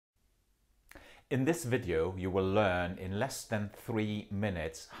In this video, you will learn in less than 3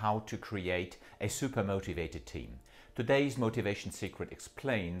 minutes how to create a super motivated team. Today's motivation secret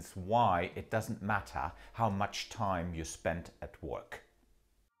explains why it doesn't matter how much time you spend at work.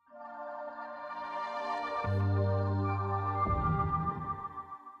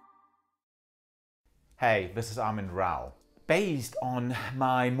 Hey, this is Armin Rau. Based on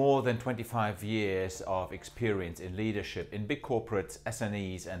my more than 25 years of experience in leadership in big corporates,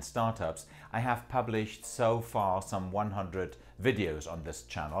 SMEs and startups, I have published so far some 100 videos on this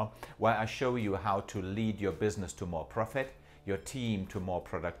channel where I show you how to lead your business to more profit, your team to more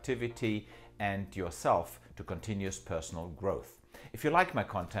productivity and yourself to continuous personal growth. If you like my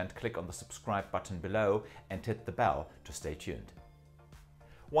content, click on the subscribe button below and hit the bell to stay tuned.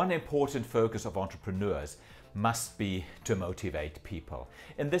 One important focus of entrepreneurs must be to motivate people.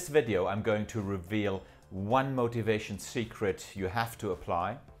 In this video, I'm going to reveal one motivation secret you have to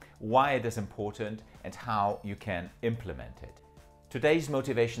apply, why it is important, and how you can implement it. Today's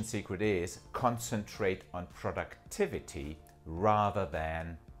motivation secret is concentrate on productivity rather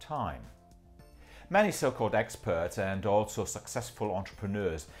than time. Many so-called experts and also successful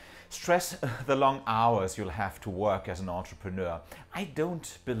entrepreneurs stress the long hours you'll have to work as an entrepreneur. I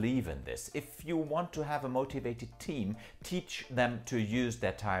don't believe in this. If you want to have a motivated team, teach them to use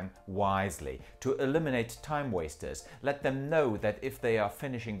their time wisely, to eliminate time wasters. Let them know that if they are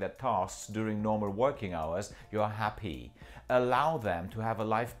finishing their tasks during normal working hours, you are happy. Allow them to have a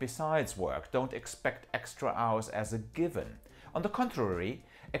life besides work. Don't expect extra hours as a given. On the contrary,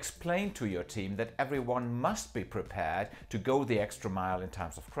 explain to your team that everyone must be prepared to go the extra mile in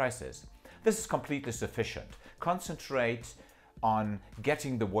times of crisis. This is completely sufficient. Concentrate on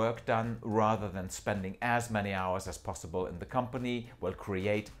getting the work done rather than spending as many hours as possible in the company will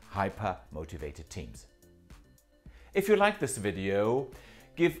create hyper-motivated teams. If you like this video,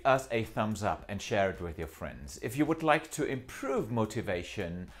 give us a thumbs up and share it with your friends. If you would like to improve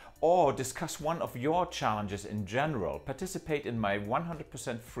motivation or discuss one of your challenges in general, participate in my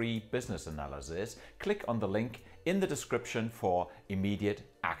 100% free business analysis, click on the link in the description for immediate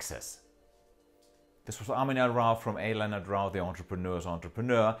access. This was Armin Rau from A. Leonard Rau, the Entrepreneur's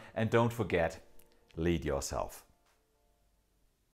Entrepreneur, and don't forget, lead yourself.